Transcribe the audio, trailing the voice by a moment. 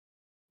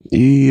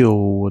Yo,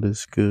 what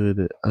is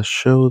good? A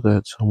show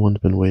that someone's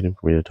been waiting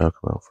for me to talk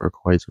about for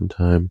quite some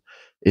time.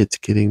 It's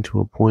getting to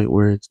a point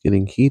where it's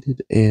getting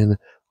heated, and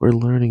we're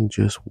learning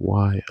just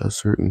why a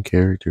certain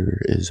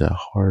character is a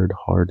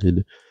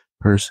hard-hearted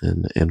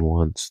person and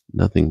wants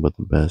nothing but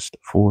the best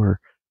for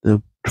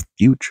the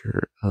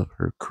future of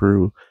her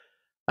crew.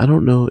 I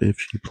don't know if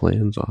she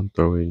plans on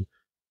throwing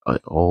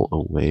it all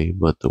away,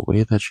 but the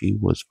way that she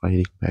was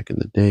fighting back in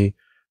the day,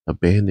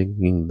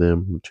 abandoning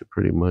them to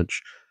pretty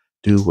much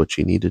do what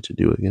she needed to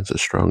do against a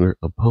stronger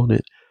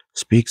opponent,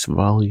 speaks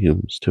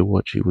volumes to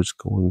what she was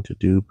going to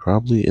do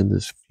probably in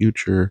this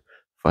future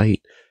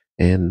fight.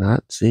 And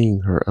not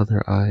seeing her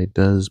other eye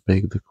does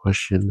beg the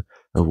question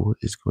of what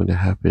is going to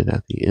happen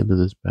at the end of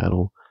this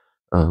battle.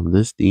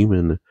 This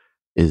demon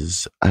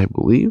is, I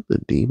believe, the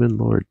demon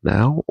lord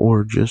now,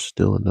 or just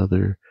still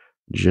another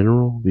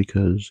general,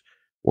 because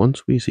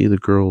once we see the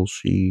girl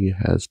she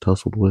has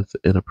tussled with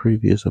in a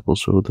previous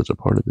episode that's a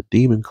part of the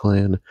demon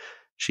clan,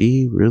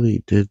 she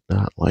really did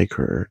not like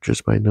her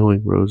just by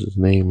knowing Rose's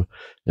name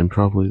and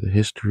probably the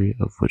history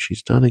of what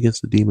she's done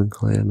against the demon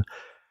clan.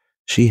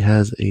 She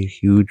has a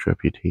huge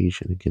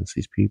reputation against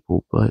these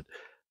people, but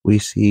we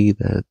see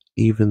that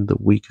even the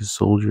weakest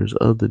soldiers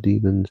of the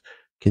demons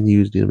can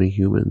use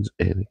demi-humans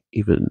and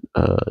even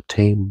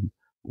tame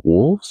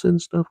wolves and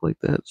stuff like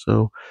that.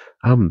 So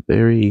I'm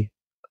very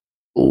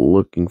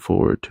looking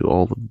forward to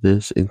all of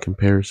this in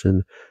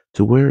comparison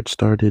to where it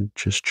started,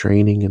 just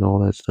training and all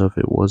that stuff.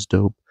 It was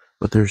dope,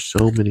 but there's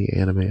so many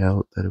anime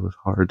out that it was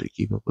hard to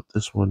keep up with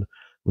this one,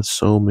 with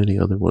so many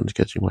other ones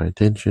catching my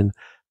attention.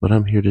 But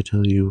I'm here to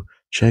tell you,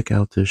 check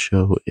out this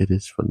show. It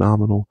is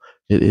phenomenal.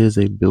 It is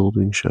a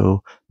building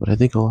show, but I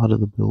think a lot of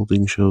the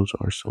building shows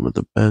are some of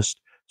the best.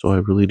 So I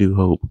really do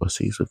hope a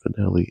season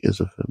finale is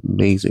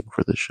amazing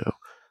for this show.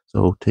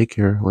 So take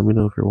care. Let me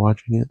know if you're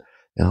watching it,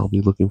 and I'll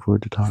be looking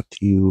forward to talk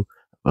to you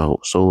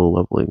about solo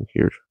leveling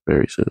here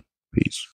very soon. Peace.